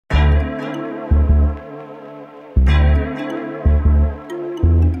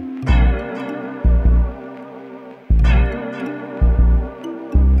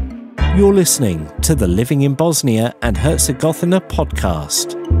You're listening to the Living in Bosnia and Herzegovina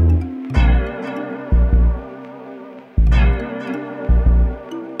podcast.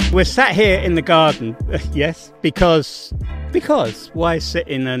 We're sat here in the garden, yes, because why sit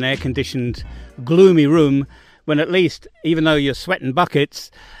in an air-conditioned, gloomy room when at least, even though you're sweating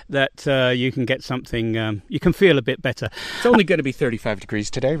buckets, that you can get something, you can feel a bit better. It's only going to be 35 degrees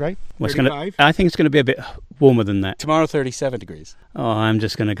today, right? 35? I think it's going to be a bit warmer than that. Tomorrow, 37 degrees. Oh, I'm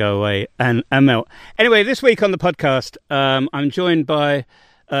just going to go away and melt. Anyway, this week on the podcast, I'm joined by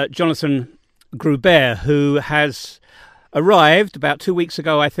Jonathan Gruber, who has arrived about 2 weeks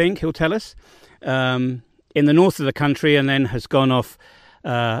ago, I think, he'll tell us, in the north of the country, and then has gone off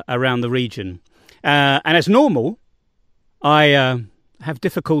around the region. And as normal, I have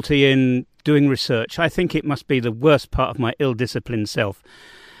difficulty in doing research. I think it must be the worst part of my ill-disciplined self.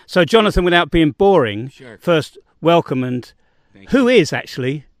 So, Jonathan, without being boring, Sure. First, welcome. And who is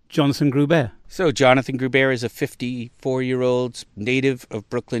actually Jonathan Gruber? So, Jonathan Gruber is a 54-year-old native of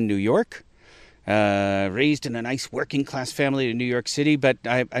Brooklyn, New York. Raised in a nice working-class family in New York City, but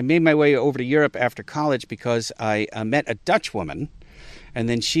I made my way over to Europe after college because I met a Dutch woman, and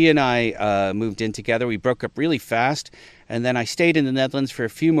then she and I moved in together. We broke up really fast, and then I stayed in the Netherlands for a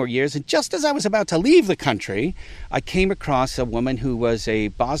few more years, and just as I was about to leave the country, I came across a woman who was a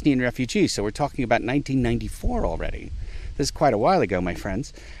Bosnian refugee, so we're talking about 1994 already. This is quite a while ago, my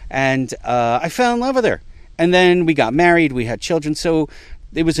friends, and I fell in love with her, and then we got married, we had children, so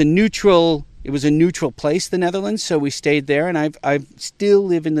it was a neutral place, the Netherlands, so we stayed there, and I still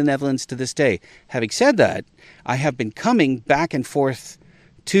live in the Netherlands to this day. Having said that, I have been coming back and forth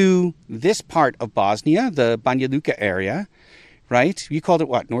to this part of Bosnia, the Banja Luka area, right? You called it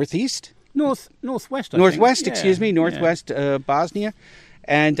what, northeast? Northwest, Northwest, think. excuse Yeah, me, northwest Bosnia.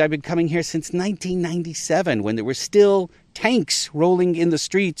 And I've been coming here since 1997, when there were still tanks rolling in the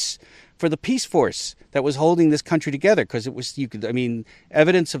streets for the peace force that was holding this country together, because it was,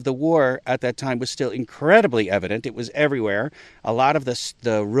 evidence of the war at that time was still incredibly evident. It was everywhere. A lot of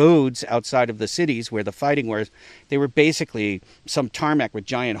the roads outside of the cities where the fighting was, they were basically some tarmac with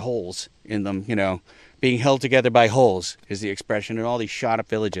giant holes in them, being held together by holes is the expression, in all these shot up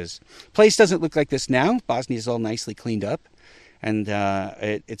villages. Place doesn't look like this now. Bosnia is all nicely cleaned up, and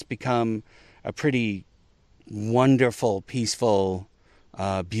it's become a pretty wonderful, peaceful,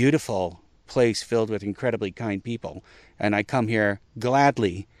 beautiful place filled with incredibly kind people, and I come here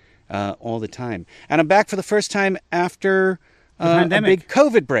gladly all the time. And I'm back for the first time after a big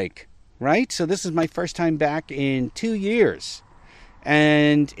COVID break, right? So this is my first time back in 2 years,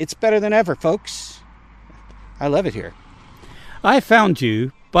 and it's better than ever, folks. I love it here. I found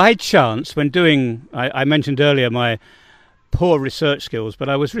you by chance when doing, I mentioned earlier my poor research skills, but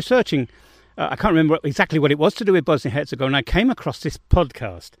I was researching, I can't remember exactly what it was to do with Bosnia and Herzegovina, and I came across this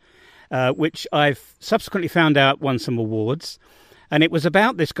podcast, which I've subsequently found out won some awards. And it was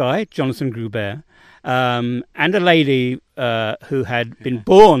about this guy, Jonathan Gruber, and a lady who had been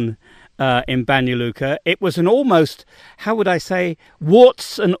born in Banja Luka. It was an almost, how would I say,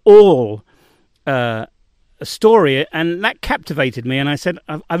 warts and all story. And that captivated me. And I said,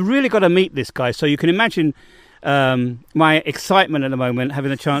 I've really got to meet this guy. So you can imagine my excitement at the moment,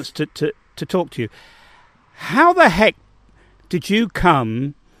 having the chance to talk to you. How the heck did you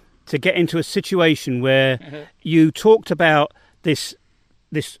come to get into a situation where you talked about this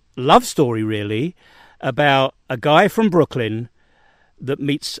love story, really, about a guy from Brooklyn that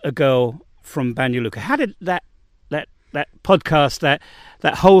meets a girl from Banja Luka? How did that podcast,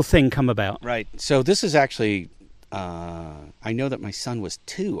 that whole thing come about? Right. So this is actually, I know that my son was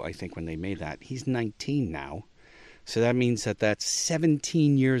 2, I think, when they made that. He's 19 now. So that means that's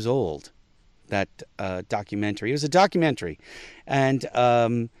 17 years old, that documentary. It was a documentary.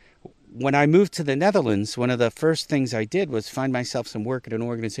 And when I moved to the Netherlands, one of the first things I did was find myself some work at an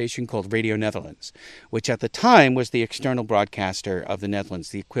organization called Radio Netherlands, which at the time was the external broadcaster of the Netherlands,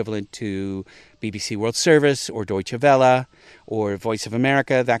 the equivalent to BBC World Service or Deutsche Welle or Voice of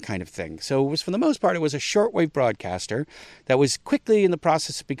America, that kind of thing. So it was, for the most part, it was a shortwave broadcaster that was quickly in the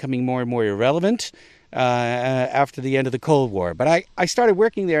process of becoming more and more irrelevant after the end of the Cold War. But I started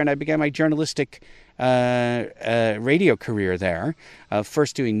working there, and I began my journalistic radio career there,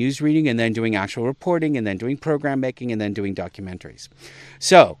 first doing news reading, and then doing actual reporting, and then doing program making, and then doing documentaries.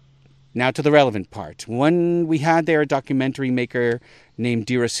 So now to the relevant part. One, we had there a documentary maker named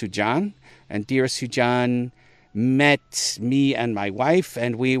Dira Sujan, and Dira Sujan met me and my wife,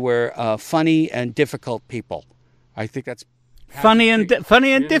 and we were funny and difficult people. I think that's funny and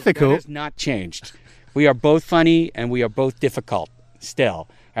difficult. That has not changed. We are both funny and we are both difficult still,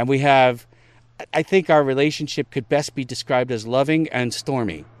 and we have, I think our relationship could best be described as loving and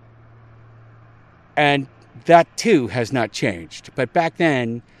stormy. And that, too, has not changed. But back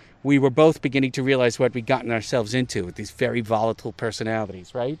then, we were both beginning to realize what we'd gotten ourselves into with these very volatile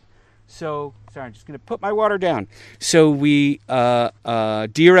personalities, right? So, sorry, I'm just going to put my water down. So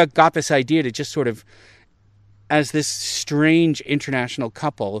Dira got this idea to just sort of, as this strange international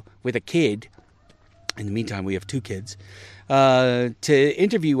couple with a kid, in the meantime, we have 2 kids, to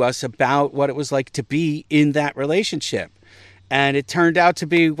interview us about what it was like to be in that relationship. And it turned out to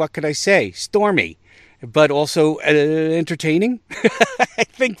be, what could I say, stormy, but also entertaining. I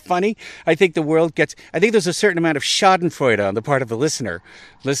think funny. I think the world gets, I think there's a certain amount of schadenfreude on the part of the listener,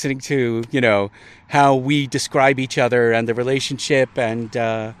 listening to, how we describe each other and the relationship. And,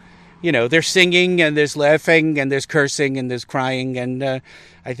 there's singing and there's laughing and there's cursing and there's crying. And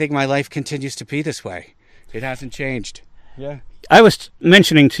I think my life continues to be this way. It hasn't changed. Yeah. I was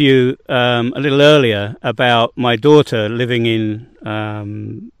mentioning to you a little earlier about my daughter living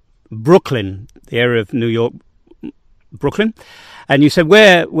in Brooklyn, the area of New York, Brooklyn. And you said,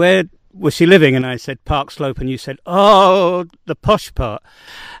 where was she living? And I said, Park Slope. And you said, oh, the posh part.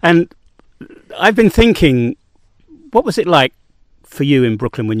 And I've been thinking, what was it like for you in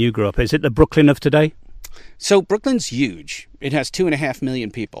Brooklyn when you grew up? Is it the Brooklyn of today? So Brooklyn's huge. It has 2.5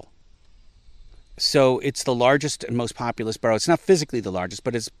 million people. So it's the largest and most populous borough. It's not physically the largest,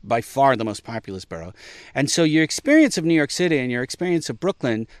 but it's by far the most populous borough. And so your experience of New York City and your experience of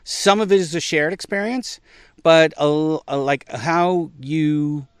Brooklyn, some of it is a shared experience, but like how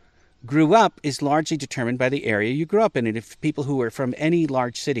you grew up is largely determined by the area you grew up in. And if people who are from any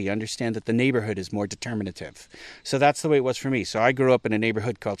large city understand that the neighborhood is more determinative. So that's the way it was for me. So I grew up in a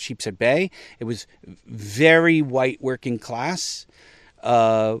neighborhood called Sheepshead Bay. It was very white working class.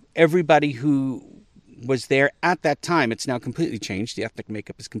 Everybody who was there at that time, it's now completely changed. The ethnic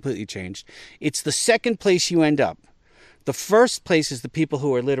makeup is completely changed. It's the second place you end up. The first place is the people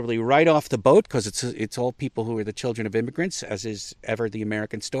who are literally right off the boat, because it's all people who are the children of immigrants, as is ever the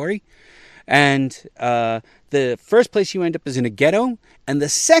American story. And the first place you end up is in a ghetto, and the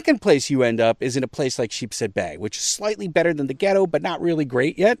second place you end up is in a place like Sheepshead Bay, which is slightly better than the ghetto, but not really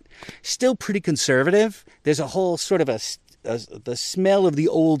great yet. Still pretty conservative. There's a whole sort of the smell of the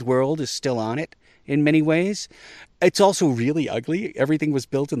old world is still on it in many ways. It's also really ugly. Everything was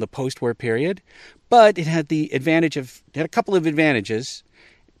built in the post-war period, but it had a couple of advantages.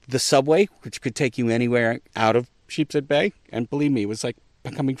 The subway, which could take you anywhere out of Sheepshead Bay, and believe me, it was like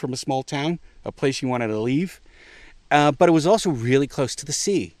coming from a small town, a place you wanted to leave. But it was also really close to the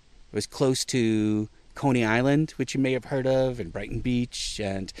sea. It was close to Coney Island, which you may have heard of, and Brighton Beach,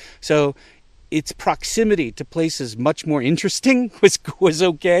 and so its proximity to places much more interesting was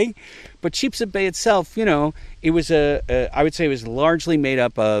okay. But Sheepshead Bay itself, it was I would say it was largely made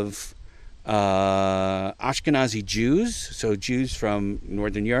up of Ashkenazi Jews, so Jews from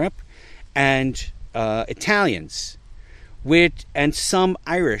Northern Europe, and Italians, and some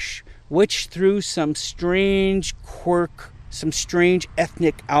Irish, which through some strange quirk, some strange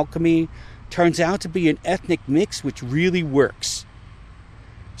ethnic alchemy, turns out to be an ethnic mix which really works.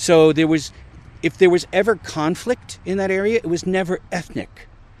 So if there was ever conflict in that area, it was never ethnic.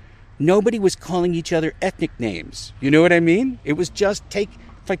 Nobody was calling each other ethnic names. You know what I mean? It was just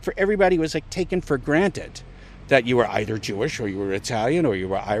for everybody, it was like taken for granted that you were either Jewish or you were Italian or you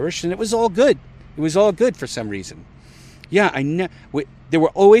were Irish, and it was all good. It was all good for some reason. Yeah, there were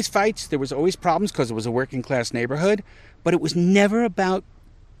always fights. There was always problems because it was a working class neighborhood, but it was never about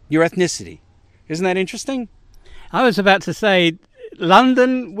your ethnicity. Isn't that interesting? I was about to say,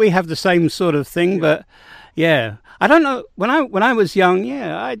 London, we have the same sort of thing, but yeah, I don't know. When I was young,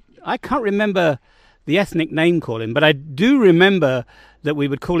 I can't remember the ethnic name calling, but I do remember that we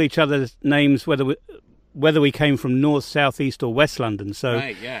would call each other's names whether we came from north, south, east, or west London. So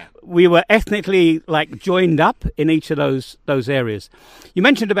right, yeah. We were ethnically joined up in each of those areas. You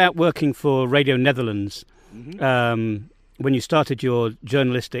mentioned about working for Radio Netherlands when you started your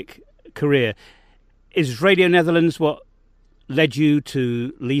journalistic career. Is Radio Netherlands what led you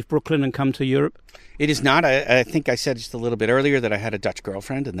to leave Brooklyn and come to Europe? It is not. I think I said just a little bit earlier that I had a Dutch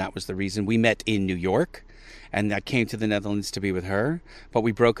girlfriend, and that was the reason we met in New York, and I came to the Netherlands to be with her. But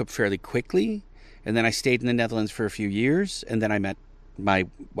we broke up fairly quickly, and then I stayed in the Netherlands for a few years, and then I met my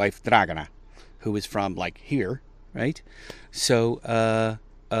wife Dragana, who was from here, right? So,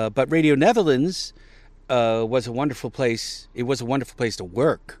 but Radio Netherlands was a wonderful place. It was a wonderful place to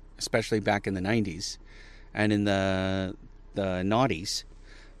work, especially back in the 90s and in the noughties,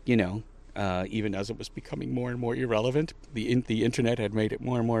 even as it was becoming more and more irrelevant. The internet had made it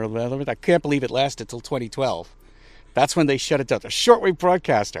more and more irrelevant. I can't believe it lasted till 2012. That's when they shut it down. The shortwave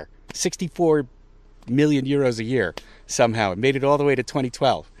broadcaster, 64 million euros a year somehow. It made it all the way to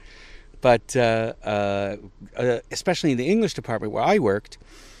 2012. But especially in the English department where I worked,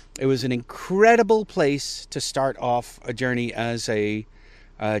 it was an incredible place to start off a journey as a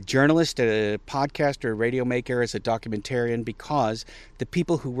journalist, a podcaster, a radio maker, as a documentarian, because the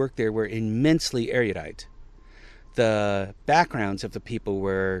people who worked there were immensely erudite. The backgrounds of the people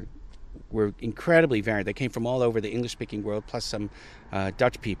were incredibly varied. They came from all over the English-speaking world, plus some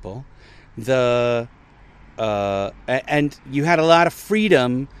Dutch people. And you had a lot of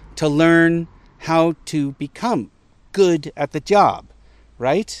freedom to learn how to become good at the job,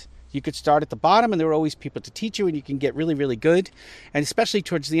 right? You could start at the bottom, and there were always people to teach you, and you can get really, really good. And especially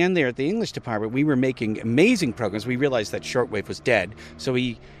towards the end there at the English department, we were making amazing programs. We realized that shortwave was dead. So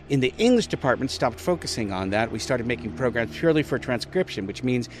we, in the English department, stopped focusing on that. We started making programs purely for transcription, which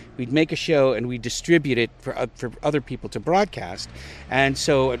means we'd make a show and we'd distribute it for other people to broadcast. And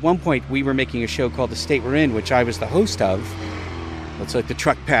so at one point, we were making a show called The State We're In, which I was the host of. Looks like the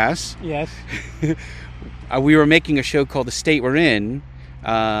truck pass. Yes. We were making a show called The State We're In,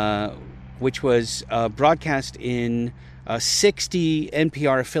 which was broadcast in 60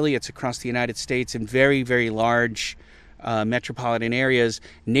 NPR affiliates across the United States in very, very large metropolitan areas,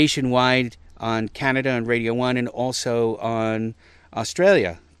 nationwide on Canada on Radio 1, and also on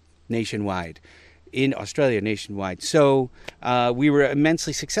Australia nationwide. So we were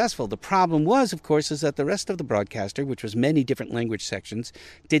immensely successful. The problem was, of course, is that the rest of the broadcaster, which was many different language sections,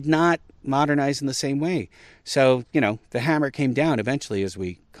 did not modernize in the same way. So, the hammer came down eventually, as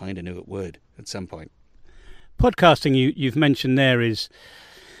we kind of knew it would at some point. Podcasting, you've mentioned there, is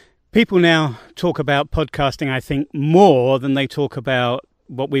people now talk about podcasting, I think, more than they talk about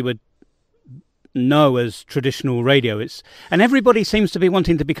what we would know as traditional radio. And everybody seems to be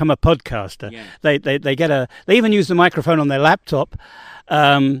wanting to become a podcaster. Yeah. They even use the microphone on their laptop,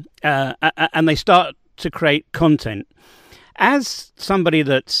 and they start to create content. As somebody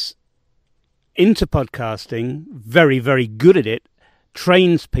that's into podcasting, very, very good at it,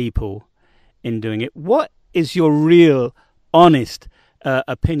 trains people in doing it, what is your real, honest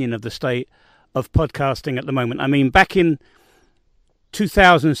opinion of the state of podcasting at the moment? I mean, back in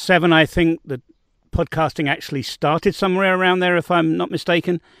 2007, I think that podcasting actually started somewhere around there, if I'm not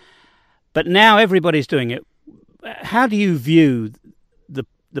mistaken. But now everybody's doing it. How do you view the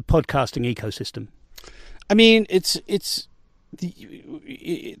podcasting ecosystem? I mean, it's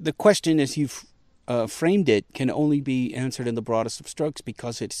the question as you've framed it can only be answered in the broadest of strokes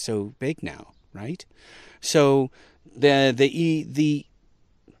because it's so big now, right? So the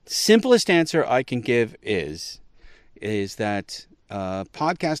simplest answer I can give is that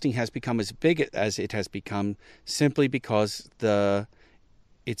podcasting has become as big as it has become simply because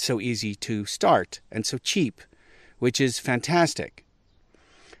it's so easy to start and so cheap, which is fantastic.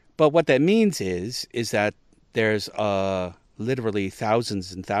 But what that means is that there's literally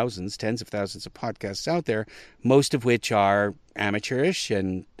thousands and thousands, tens of thousands of podcasts out there, most of which are amateurish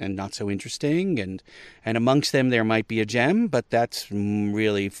and not so interesting. And amongst them, there might be a gem, but that's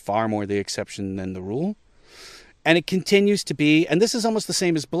really far more the exception than the rule. And it continues to be, and this is almost the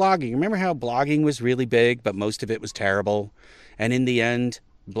same as blogging. Remember how blogging was really big, but most of it was terrible? And in the end,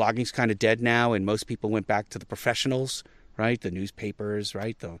 blogging's kind of dead now, and most people went back to the professionals, right? The newspapers,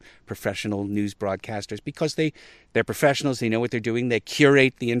 right? The professional news broadcasters, because they're professionals, they know what they're doing, they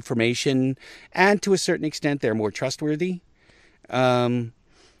curate the information, and to a certain extent, they're more trustworthy.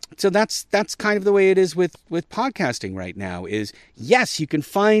 So that's kind of the way it is with podcasting right now, is yes, you can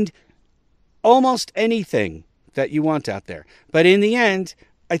find almost anything that you want out there. But in the end,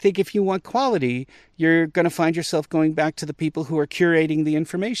 I think if you want quality, you're going to find yourself going back to the people who are curating the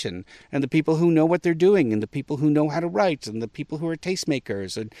information, and the people who know what they're doing, and the people who know how to write, and the people who are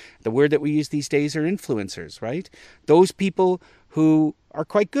tastemakers. And the word that we use these days are influencers, right? Those people who are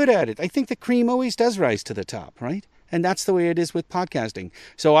quite good at it. I think the cream always does rise to the top, right? And that's the way it is with podcasting.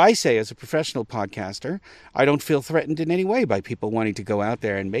 So I say, as a professional podcaster, I don't feel threatened in any way by people wanting to go out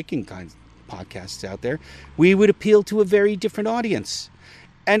there and making kinds of podcasts out there. We would appeal to a very different audience.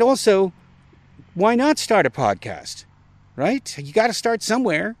 And also, why not start a podcast, right? You got to start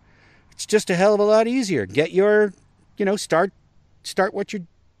somewhere. It's just a hell of a lot easier. Get your, start a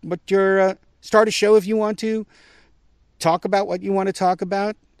show if you want to. Talk about what you want to talk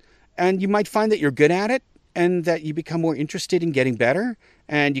about. And you might find that you're good at it, and that you become more interested in getting better,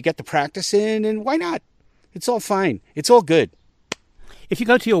 and you get the practice in, and why not? It's all fine. It's all good. If you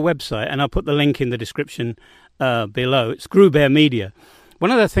go to your website, and I'll put the link in the description below, it's Gruber Media.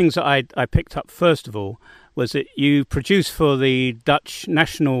 One of the things that I picked up first of all was that you produce for the Dutch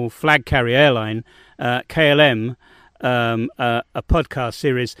national flag carrier airline, KLM, a podcast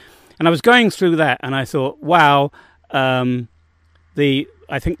series. And I was going through that and I thought, wow,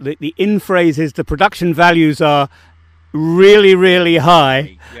 I think the in phrase is the production values are really, really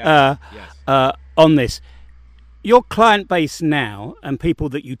high on this. Your client base now and people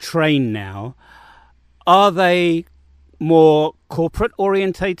that you train now, are they more corporate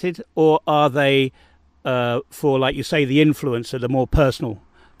orientated, or are they for, like you say, the influencer, the more personal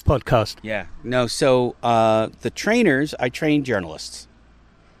podcast? Yeah. No, so the trainers, I train journalists.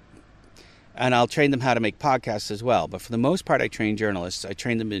 And I'll train them how to make podcasts as well. But for the most part, I train journalists. I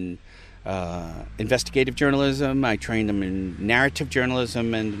train them in investigative journalism. I train them in narrative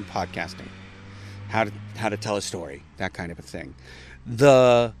journalism and in podcasting. How to tell a story, that kind of a thing.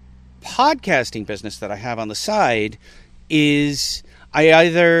 The podcasting business that I have on the side is I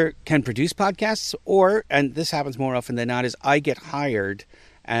either can produce podcasts or, and this happens more often than not, is I get hired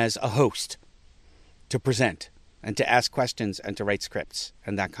as a host to present and to ask questions and to write scripts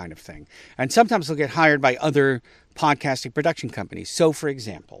and that kind of thing. And sometimes I'll get hired by other podcasting production companies. So, for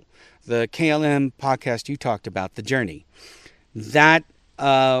example, the KLM podcast you talked about, The Journey, that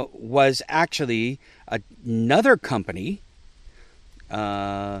was actually another company.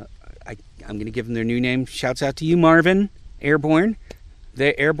 I'm going to give them their new name. Shouts out to you, Marvin. Airborne.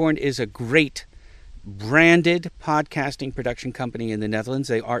 The Airborne is a great branded podcasting production company in the Netherlands.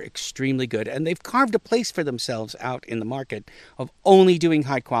 They are extremely good, and they've carved a place for themselves out in the market of only doing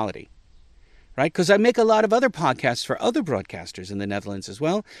high quality, right? Because I make a lot of other podcasts for other broadcasters in the Netherlands as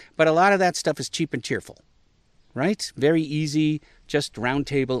well, but a lot of that stuff is cheap and cheerful, right? Very easy, just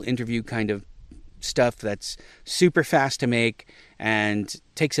roundtable interview kind of stuff that's super fast to make and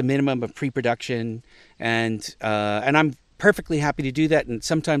takes a minimum of pre-production, and I'm perfectly happy to do that, and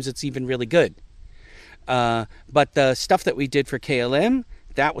sometimes it's even really good. But the stuff that we did for KLM,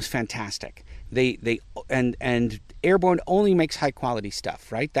 that was fantastic. They Airborne only makes high quality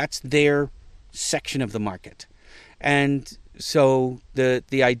stuff, right? That's their section of the market. And so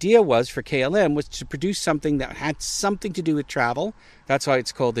the idea was for KLM was to produce something that had something to do with travel. That's why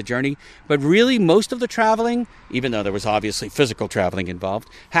it's called The Journey. But really, most of the traveling, even though there was obviously physical traveling involved,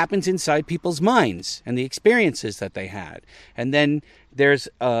 happens inside people's minds and the experiences that they had. And then there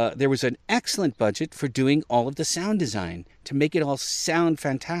was an excellent budget for doing all of the sound design to make it all sound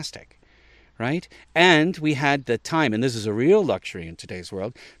fantastic, right? And we had the time, and this is a real luxury in today's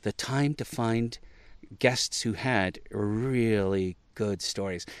world, the time to find guests who had really good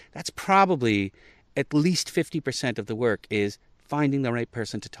stories. That's probably at least 50% of the work, is finding the right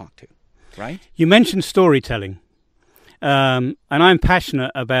person to talk to, right? You mentioned storytelling, and I'm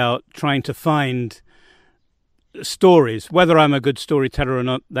passionate about trying to find stories. Whether I'm a good storyteller or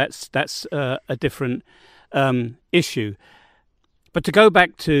not, that's a different issue. But to go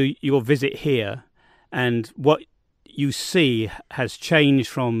back to your visit here and what you see has changed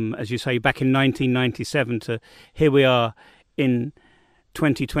from, as you say, back in 1997 to here we are in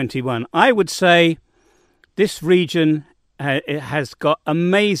 2021. I would say this region has got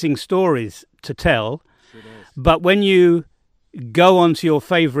amazing stories to tell. Sure does. But when you go onto your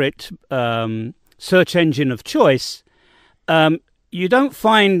favorite search engine of choice, you don't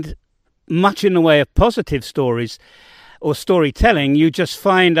find much in the way of positive stories or storytelling. You just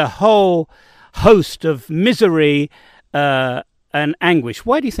find a whole host of misery and anguish.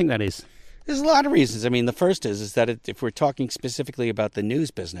 Why do you think that is? There's a lot of reasons. I mean, the first is that if we're talking specifically about the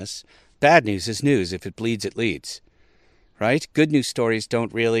news business, bad news is news. If it bleeds, it leads, right? Good news stories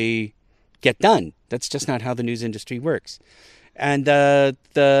don't really get done. That's just not how the news industry works. And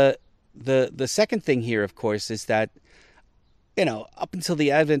the second thing here, of course, is that, you know, up until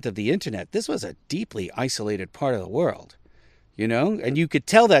the advent of the internet, this was a deeply isolated part of the world, you know, and you could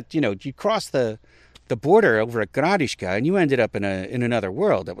tell that, you know, you cross the border over at Gradiška and you ended up in another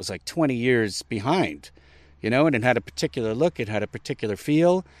world that was like 20 years behind, you know, and it had a particular look, it had a particular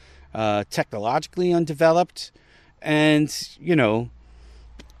feel, technologically undeveloped, and, you know,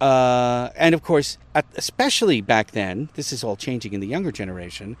 and of course, especially back then, this is all changing in the younger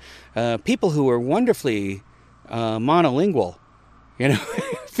generation, people who were wonderfully monolingual, you know,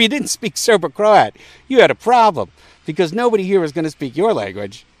 if you didn't speak Serbo-Croat, you had a problem because nobody here was going to speak your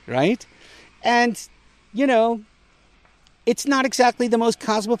language, right? And, you know, it's not exactly the most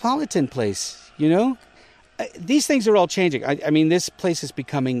cosmopolitan place, you know? These things are all changing. I mean, this place is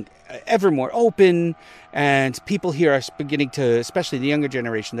becoming ever more open, and people here are beginning to, especially the younger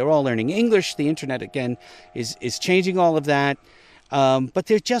generation, they're all learning English. The internet, again, is changing all of that. But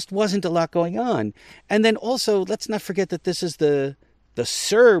there just wasn't a lot going on. And then also, let's not forget that this is the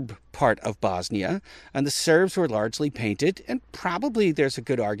Serb part of Bosnia, and the Serbs were largely painted, and probably there's a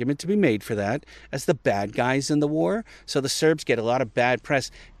good argument to be made for that, as the bad guys in the war. So the Serbs get a lot of bad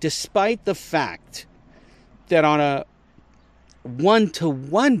press, despite the fact that on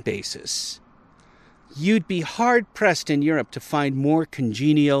one-to-one basis, you'd be hard-pressed in Europe to find more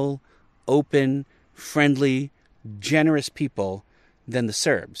congenial, open, friendly, generous people than the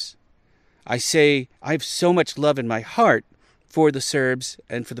Serbs. I say I have so much love in my heart for the Serbs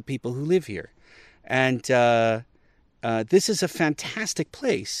and for the people who live here. And this is a fantastic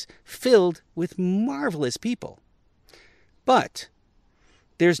place filled with marvelous people. But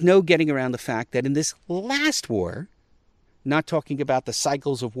there's no getting around the fact that in this last war, not talking about the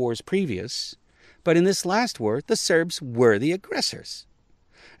cycles of wars previous, but in this last war, the Serbs were the aggressors.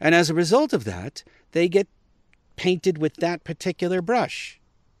 And as a result of that, they get painted with that particular brush.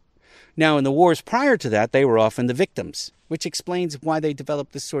 Now, in the wars prior to that, they were often the victims, which explains why they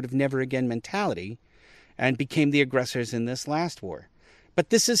developed this sort of never-again mentality and became the aggressors in this last war. But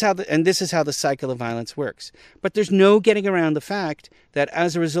this is how the cycle of violence works. But there's no getting around the fact that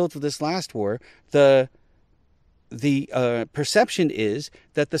as a result of this last war, the perception is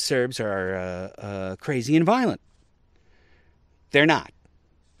that the Serbs are crazy and violent. They're not.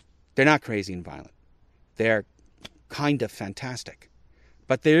 They're not crazy and violent. They're kind of fantastic.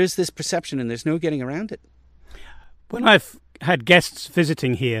 But there is this perception, and there's no getting around it. When I've had guests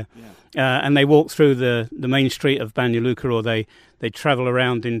visiting here, and they walk through the main street of Banja Luka, or they travel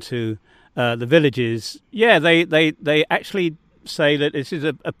around into the villages, they actually say that this is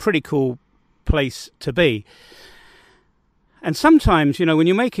a pretty cool place to be. And sometimes, when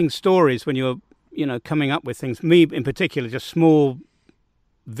you're making stories, when you're, coming up with things, me in particular, just small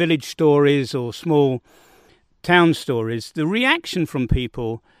village stories or small town stories, the reaction from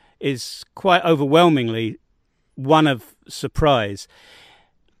people is quite overwhelmingly one of surprise.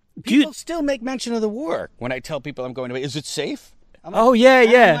 People still make mention of the war when I tell people I'm going to. Is it safe? I'm like, yeah.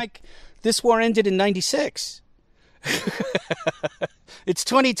 I'm like, this war ended in '96. It's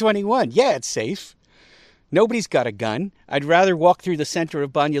 2021. Yeah, it's safe. Nobody's got a gun. I'd rather walk through the center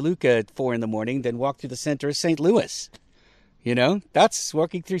of Banja Luka at 4 a.m. than walk through the center of St. Louis. That's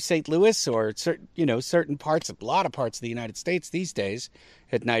walking through St. Louis or certain parts, a lot of parts of the United States these days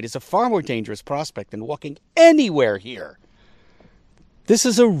at night is a far more dangerous prospect than walking anywhere here. This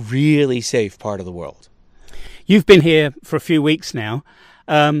is a really safe part of the world. You've been here for a few weeks now.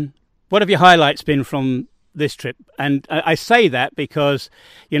 What have your highlights been from this trip? And I say that because,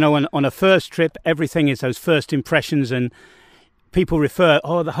 on a first trip, everything is those first impressions and people refer,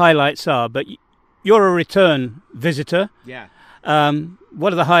 the highlights are, but you're a return visitor. Yeah.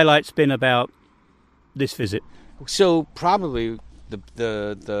 What have the highlights been about this visit? So probably we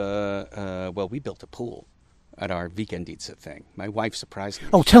built a pool at our Vikendica thing. My wife surprised me.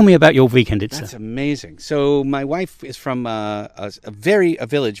 Oh, tell me about your Vikendica. That's amazing. So my wife is from a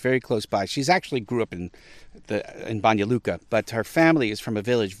village very close by. She's actually grew up in Banja Luka, but her family is from a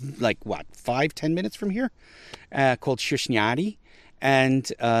village 5-10 minutes from here, called Šušnjari,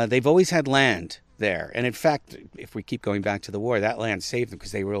 and they've always had land there. And in fact, if we keep going back to the war, that land saved them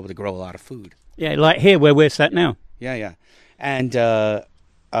because they were able to grow a lot of food. Yeah, like here where we're sat now. Yeah. And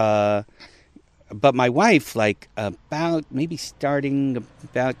but my wife, starting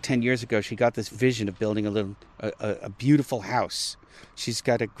about 10 years ago, she got this vision of building a beautiful house. She's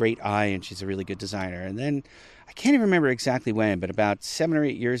got a great eye and she's a really good designer. And then I can't even remember exactly when, but about 7 or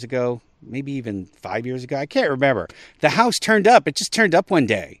 8 years ago, maybe even 5 years ago, I can't remember. The house turned up. It just turned up one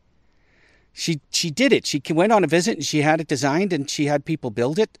day. She did it. She went on a visit and she had it designed and she had people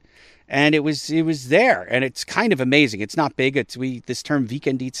build it. And it was there, and it's kind of amazing. It's not big. This term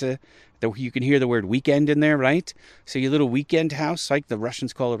Vikendica, you can hear the word weekend in there, right? So your little weekend house, like the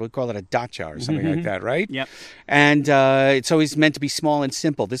Russians call it, we call it a dacha or something like that, right? Yep. And it's always meant to be small and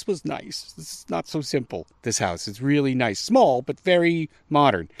simple. This was nice. This is not so simple, this house. It's really nice. Small, but very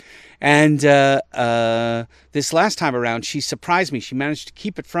modern. And this last time around, she surprised me. She managed to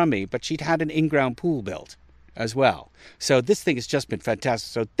keep it from me, but she'd had an in-ground pool built as well. So this thing has just been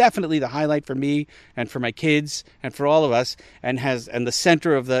fantastic. So definitely the highlight for me and for my kids and for all of us, and the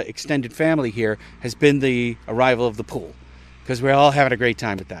center of the extended family here has been the arrival of the pool, because we're all having a great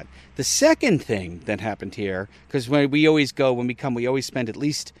time with that. The second thing that happened here, because when we always spend at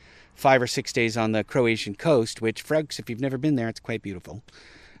least 5 or 6 days on the Croatian coast, which, folks, if you've never been there, it's quite beautiful.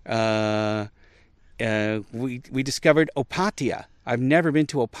 We discovered Opatija. I've never been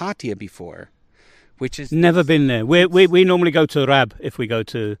to Opatija before. Which is never been there. We normally go to Rab if we go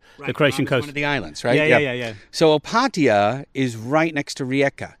to the Croatian coast. One of the islands, right? Yeah. So Opatija is right next to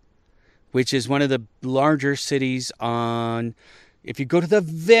Rijeka, which is one of the larger cities on. If you go to the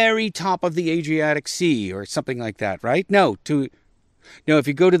very top of the Adriatic Sea or something like that, right? No. If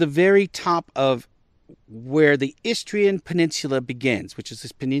you go to the very top of where the Istrian Peninsula begins, which is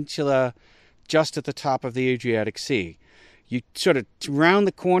this peninsula just at the top of the Adriatic Sea, You sort of round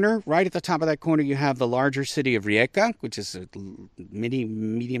the corner, right at the top of that corner, you have the larger city of Rijeka, which is a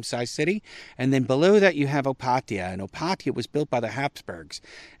medium-sized city. And then below that, you have Opatija. And Opatija was built by the Habsburgs.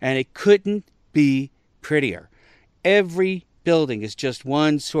 And it couldn't be prettier. Every building is just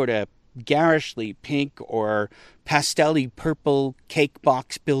one sort of garishly pink or pastel-y purple cake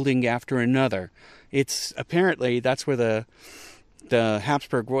box building after another. It's apparently that's where the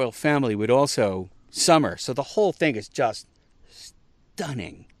Habsburg royal family would also summer. So the whole thing is just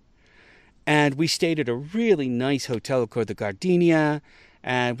stunning. And we stayed at a really nice hotel called the Gardenia,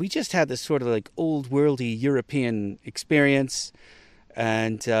 and we just had this sort of like old worldy European experience.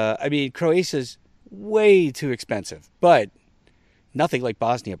 And I mean, Croatia's way too expensive, but nothing like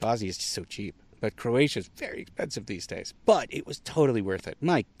Bosnia. Bosnia is just so cheap. But Croatia's very expensive these days. But it was totally worth it.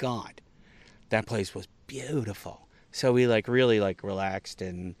 My God, that place was beautiful. So we really relaxed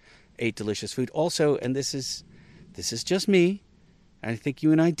and ate delicious food. Also, and this is just me, and I think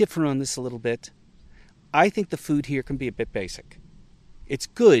you and I differ on this a little bit. I think the food here can be a bit basic. It's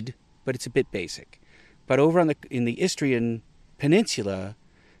good, but it's a bit basic. But over in the Istrian Peninsula,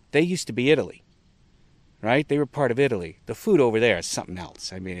 they used to be Italy. Right? They were part of Italy. The food over there is something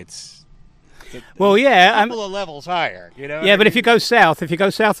else. I mean, it's a couple of levels higher, you know? Yeah, but if you go south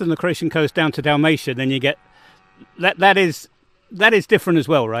on the Croatian coast down to Dalmatia, then you get that is different as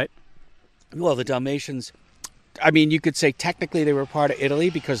well, right? Well, the Dalmatians, I mean, you could say technically they were part of Italy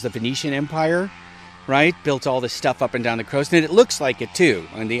because the Venetian Empire, right, built all this stuff up and down the coast, and it looks like it too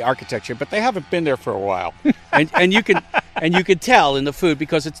in the architecture, but they haven't been there for a while. and you can tell in the food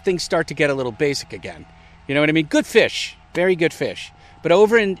because things start to get a little basic again. You know what I mean? Good fish, very good fish. But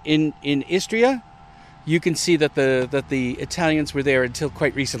over in Istria, you can see that the Italians were there until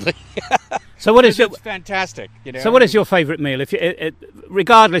quite recently. So what is it's fantastic? You know? So what is your favourite meal? If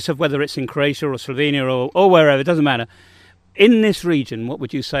regardless of whether it's in Croatia or Slovenia or wherever, it doesn't matter. In this region, what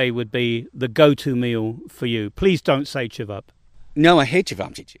would you say would be the go-to meal for you? Please don't say cevap. No, I hate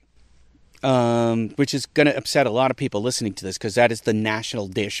cevapcici. Which is going to upset a lot of people listening to this because that is the national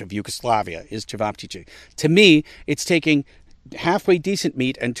dish of Yugoslavia, is cevapcici. To me, it's taking halfway decent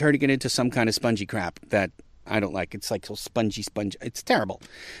meat and turning it into some kind of spongy crap that I don't like. It's like so spongy. It's terrible.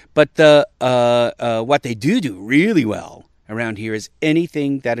 But what they do really well around here is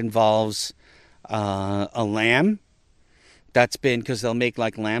anything that involves a lamb that's been, because they'll make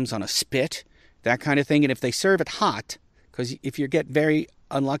like lambs on a spit, that kind of thing. And if they serve it hot, because if you get very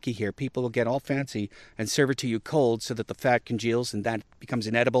unlucky here, people will get all fancy and serve it to you cold so that the fat congeals and that becomes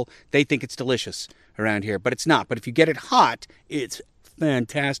inedible. They think it's delicious around here, but it's not. But if you get it hot, it's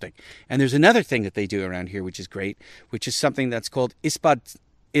fantastic. And there's another thing that they do around here which is great, which is something that's called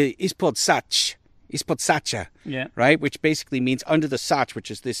ispodsacha, yeah, right? Which basically means under the sach,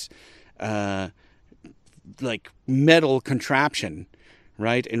 which is this like metal contraption,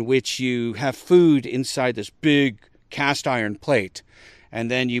 right, in which you have food inside this big cast iron plate. And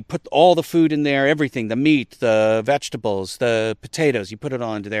then you put all the food in there, everything, the meat, the vegetables, the potatoes, you put it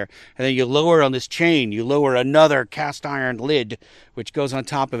all into there. And then you lower on this chain, you lower another cast iron lid, which goes on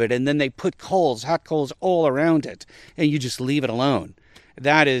top of it. And then they put coals, hot coals, all around it. And you just leave it alone.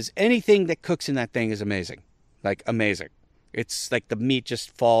 That is, anything that cooks in that thing is amazing. Like, amazing. It's like the meat just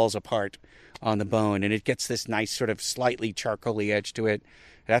falls apart on the bone. And it gets this nice sort of slightly charcoaly edge to it.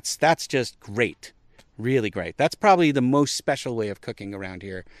 That's just great. Really great. That's probably the most special way of cooking around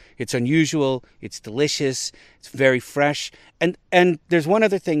here. It's unusual. It's delicious. It's very fresh. And there's one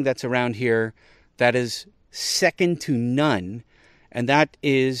other thing that's around here that is second to none, and that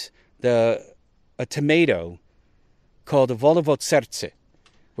is a tomato called a Volovod serce,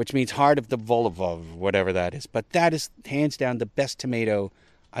 which means heart of the Volovov, whatever that is. But that is hands down the best tomato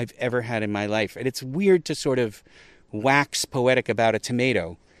I've ever had in my life. And it's weird to sort of wax poetic about a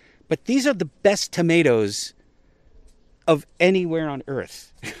tomato, but these are the best tomatoes of anywhere on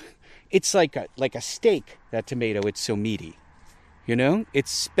earth. It's like a steak, that tomato. It's so meaty. You know? It's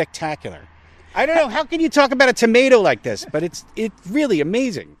spectacular. I don't know. How can you talk about a tomato like this? But it's really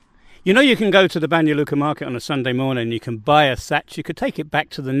amazing. You know, you can go to the Banja Luka market on a Sunday morning, you can buy a sach, you could take it back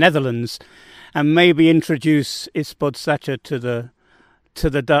to the Netherlands and maybe introduce Ispod Sacha to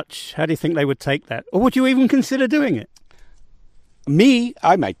the Dutch. How do you think they would take that? Or would you even consider doing it? Me,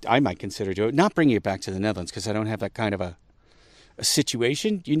 I might consider doing it. Not bringing it back to the Netherlands because I don't have that kind of a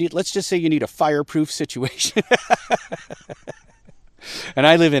situation. Let's just say you need a fireproof situation. And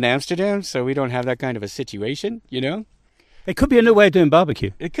I live in Amsterdam, so we don't have that kind of a situation, you know? It could be a new way of doing barbecue.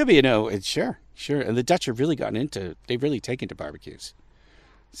 It could be, sure. And the Dutch have really they've really taken to barbecues.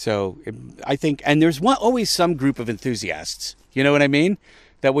 So I think, and there's always some group of enthusiasts, you know what I mean,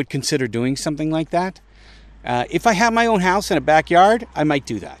 that would consider doing something like that. If I have my own house and a backyard, I might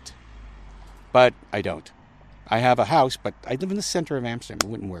do that. But I don't. I have a house, but I live in the center of Amsterdam.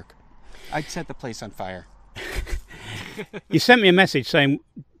 It wouldn't work. I'd set the place on fire. You sent me a message saying,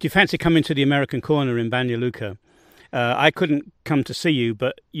 do you fancy coming to the American Corner in Banja Luka? I couldn't come to see you,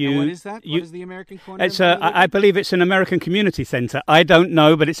 but you... And what is that? What is the American Corner? It's I believe it's an American community centre. I don't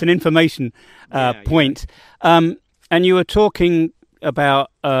know, but it's an information point. And you were talking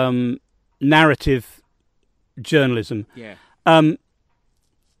about narrative journalism. Yeah.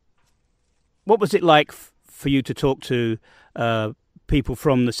 What was it like for you to talk to people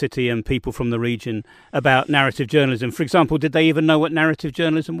from the city and people from the region about narrative journalism? For example, did they even know what narrative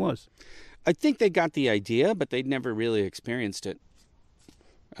journalism was? I think they got the idea, but they'd never really experienced it.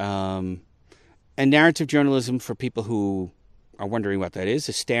 And narrative journalism, for people who are wondering what that is,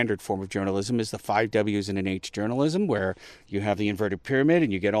 a standard form of journalism is the 5 W's and an H journalism, where you have the inverted pyramid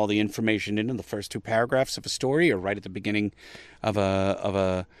and you get all the information in the first 2 paragraphs of a story, or right at the beginning of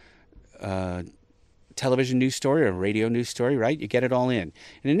a television news story or a radio news story, right? You get it all in.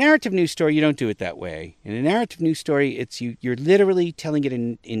 In a narrative news story, you don't do it that way. In a narrative news story, you're literally telling it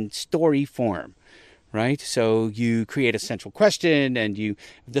in story form, right? So you create a central question, and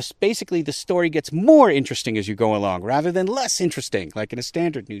basically the story gets more interesting as you go along, rather than less interesting, like in a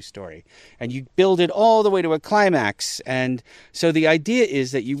standard news story. And you build it all the way to a climax. And so the idea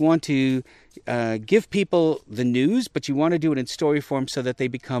is that you want to give people the news, but you want to do it in story form so that they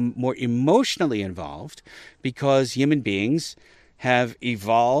become more emotionally involved, because human beings have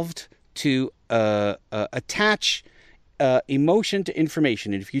evolved to attach emotion to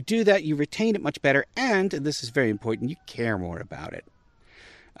information. And if you do that, you retain it much better. And this is very important, you care more about it.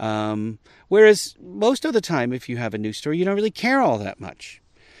 Whereas most of the time, if you have a news story, you don't really care all that much.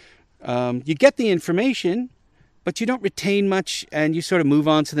 You get the information, but you don't retain much, and you sort of move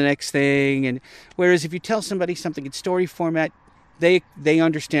on to the next thing. And whereas if you tell somebody something in story format, they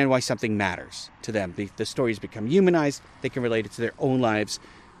understand why something matters to them. The stories become humanized. They can relate it to their own lives,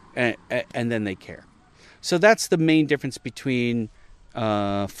 and then they care. So that's the main difference between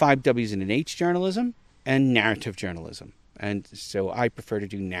 5 W's and an H journalism and narrative journalism. And so I prefer to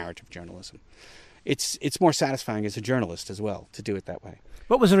do narrative journalism. It's more satisfying as a journalist as well to do it that way.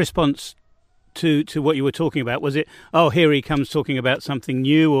 What was the response to what you were talking about? Was it, oh, here he comes talking about something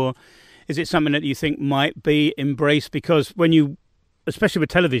new, or is it something that you think might be embraced? Because when you, especially with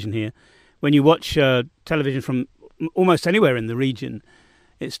television here, when you watch television from almost anywhere in the region,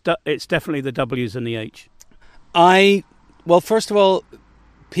 it's definitely the W's and the H. Well, first of all,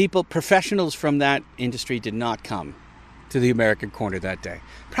 professionals from that industry did not come to the American Corner that day.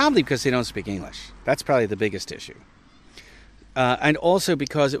 Probably because they don't speak English. That's probably the biggest issue. And also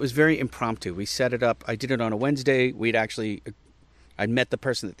because it was very impromptu. We set it up. I did it on a Wednesday. I'd met the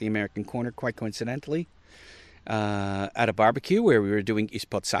person at the American Corner quite coincidentally at a barbecue where we were doing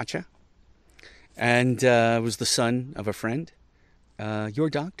ispod sacha. And it was the son of a friend, your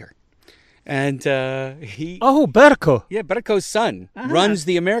doctor. And he... Oh, Berko. Yeah, Berko's son runs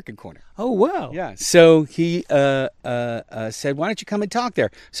the American Corner. Oh, wow. Yeah, so he said, why don't you come and talk there?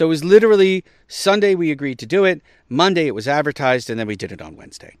 So it was literally Sunday we agreed to do it. Monday it was advertised, and then we did it on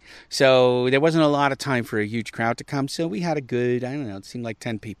Wednesday. So there wasn't a lot of time for a huge crowd to come. So we had a good, it seemed like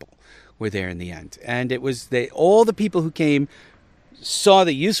 10 people were there in the end. And it was all the people who came saw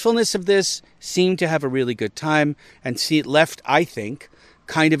the usefulness of this, seemed to have a really good time, and left, I think,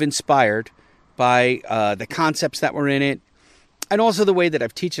 kind of inspired by the concepts that were in it, and also the way that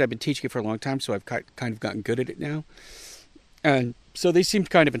I've taught it. I've been teaching it for a long time, so I've kind of gotten good at it now. And so they seemed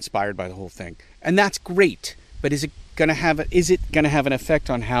kind of inspired by the whole thing, and that's great. But is it going to have an effect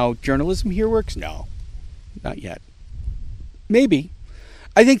on how journalism here works? No, not yet. Maybe.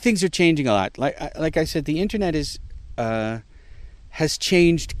 I think things are changing a lot. Like I said, the internet has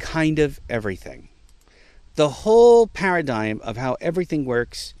changed kind of everything. The whole paradigm of how everything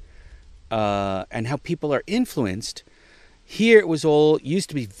works and how people are influenced, here it was used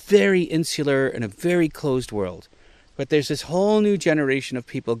to be very insular and a very closed world. But there's this whole new generation of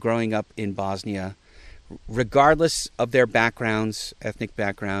people growing up in Bosnia, regardless of their backgrounds, ethnic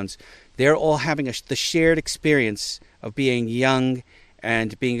backgrounds. They're all having the shared experience of being young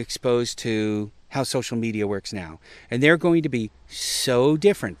and being exposed to how social media works now. And they're going to be so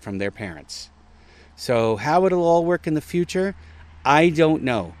different from their parents. So how it'll all work in the future, I don't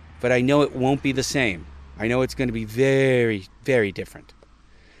know. But I know it won't be the same. I know it's going to be very, very different.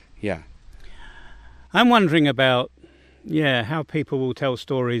 Yeah. I'm wondering about, how people will tell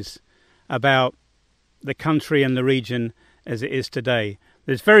stories about the country and the region as it is today.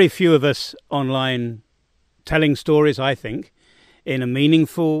 There's very few of us online telling stories, I think, in a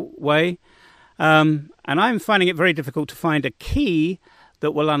meaningful way. And I'm finding it very difficult to find a key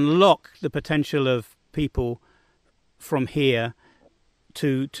that will unlock the potential of people from here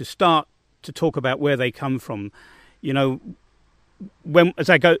to start to talk about where they come from. You know, as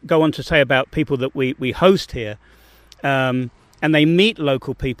I go on to say about people that we host here, and they meet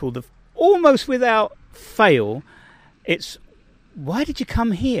local people, almost without fail, it's, why did you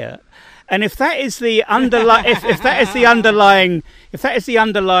come here? And if that is the if that is the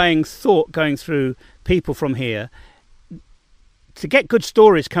underlying thought going through people from here, to get good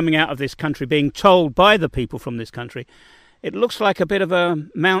stories coming out of this country being told by the people from this country, it looks like a bit of a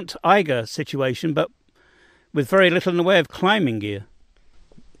Mount Eiger situation, but with very little in the way of climbing gear.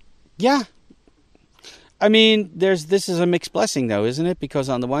 Yeah. I mean, this is a mixed blessing, though, isn't it? Because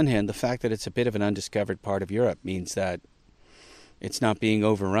on the one hand, the fact that it's a bit of an undiscovered part of Europe means that it's not being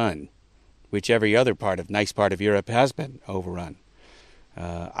overrun, which every other nice part of Europe has been overrun.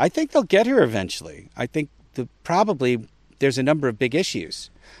 I think they'll get here eventually. I think probably there's a number of big issues.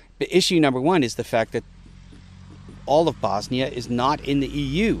 But issue number one is the fact that all of Bosnia is not in the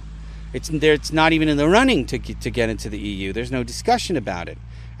EU. It's not even in the running to get into the EU. There's no discussion about it.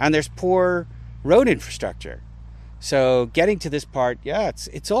 And there's poor road infrastructure. So getting to this part, yeah,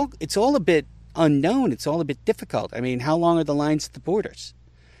 it's all a bit unknown. It's all a bit difficult. I mean, how long are the lines at the borders?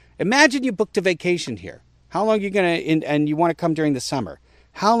 Imagine you booked a vacation here. How long are you going to, and you want to come during the summer.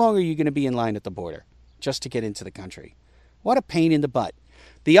 How long are you going to be in line at the border just to get into the country? What a pain in the butt.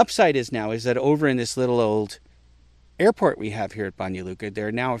 The upside is that over in this little old airport we have here at Banja Luka, there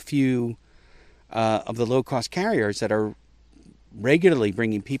are now a few of the low-cost carriers that are regularly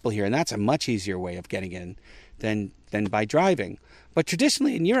bringing people here, and that's a much easier way of getting in than by driving. But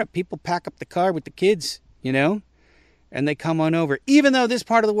traditionally in Europe, people pack up the car with the kids, you know, and they come on over. Even though this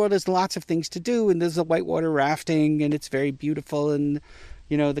part of the world has lots of things to do, and there's a whitewater rafting, and it's very beautiful, and,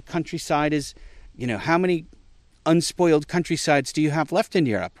 you know, the countryside is, you know, how many unspoiled countrysides do you have left in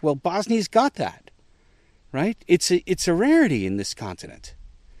Europe? Well, Bosnia's got that, right? It's a rarity in this continent.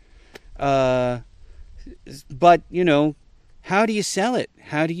 But, you know, how do you sell it?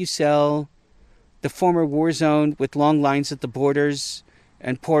 How do you sell the former war zone with long lines at the borders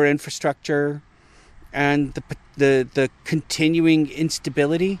and poor infrastructure and the continuing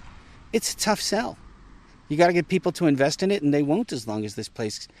instability? It's a tough sell. You got to get people to invest in it, and they won't as long as the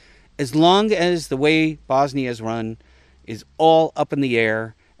way Bosnia is run is all up in the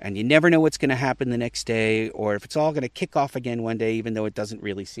air, and you never know what's going to happen the next day, or if it's all going to kick off again one day, even though it doesn't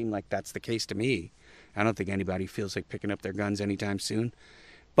really seem like that's the case to me. I don't think anybody feels like picking up their guns anytime soon.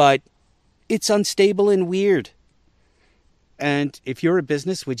 But it's unstable and weird. And if you're a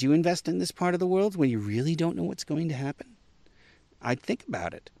business, would you invest in this part of the world when you really don't know what's going to happen? I'd think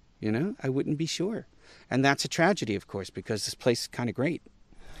about it, you know? I wouldn't be sure. And that's a tragedy, of course, because this place is kind of great.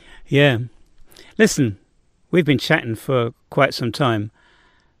 Yeah. Listen, we've been chatting for quite some time.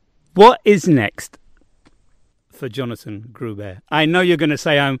 What is next for Jonathan Gruber? I know you're going to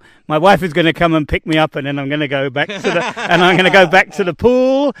say my wife is going to come and pick me up, and then I'm going to go back to the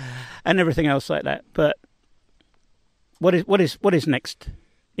pool and everything else like that. But what is next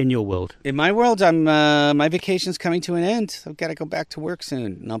in your world? In my world, my vacation's coming to an end. I've got to go back to work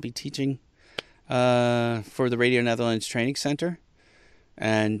soon, and I'll be teaching for the Radio Netherlands Training Center.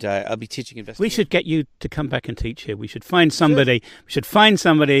 And I'll be teaching investigation. We should get you to come back and teach here. We should find somebody. We should find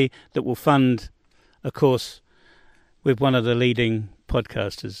somebody that will fund a course with one of the leading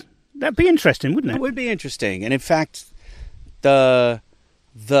podcasters. That'd be interesting, wouldn't it? It would be interesting. And in fact, the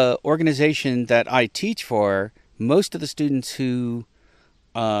organization that I teach for, most of the students who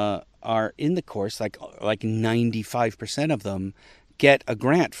are in the course, like 95% of them, get a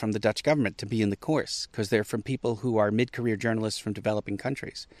grant from the Dutch government to be in the course because they're from people who are mid-career journalists from developing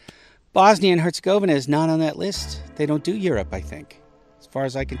countries. Bosnia and Herzegovina is not on that list. They don't do Europe, I think. As far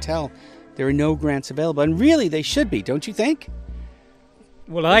as I can tell, there are no grants available. And really, they should be, don't you think?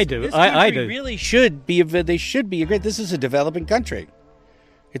 Well, I do. I do. Really should be. They should be a great. This is a developing country.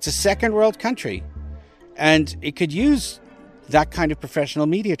 It's a second world country. And it could use that kind of professional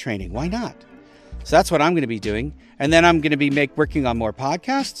media training. Why not? So that's what I'm going to be doing. And then I'm going to be working on more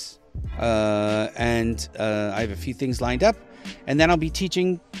podcasts. And I have a few things lined up. And then I'll be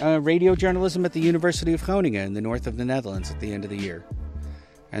teaching radio journalism at the University of Groningen in the north of the Netherlands at the end of the year.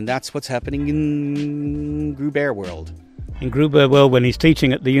 And that's what's happening in Gruber world. In Gruber world, when he's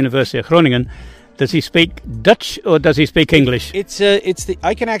teaching at the University of Groningen, does he speak Dutch or does he speak English?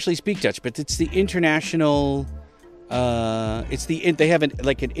 I can actually speak Dutch, but it's the international... they have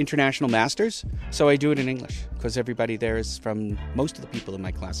an international masters, so I do it in English because everybody there is from, most of the people in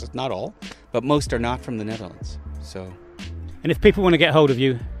my classes, not all, but most are not from the Netherlands. So, and if people want to get hold of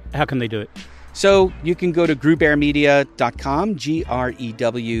you, how can they do it? So you can go to grewbearmedia.com,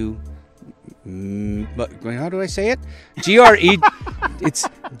 G-R-E-W... how do I say it? G-R-E... It's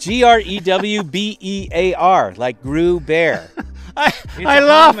G-R-E-W-B-E-A-R, like Grew Bear. I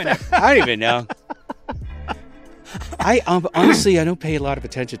laugh. I don't even know. Honestly, I don't pay a lot of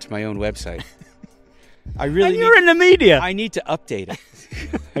attention to my own website. And you're in the media. I need to update it.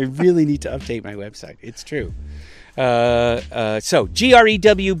 I really need to update my website. It's true. So,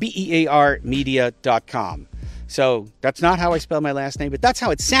 GREWBEAR media.com. So, that's not how I spell my last name, but that's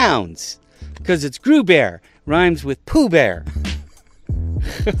how it sounds. Because it's Grew Bear. Rhymes with Pooh Bear.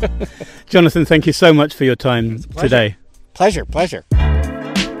 Jonathan, thank you so much for your time today. Pleasure.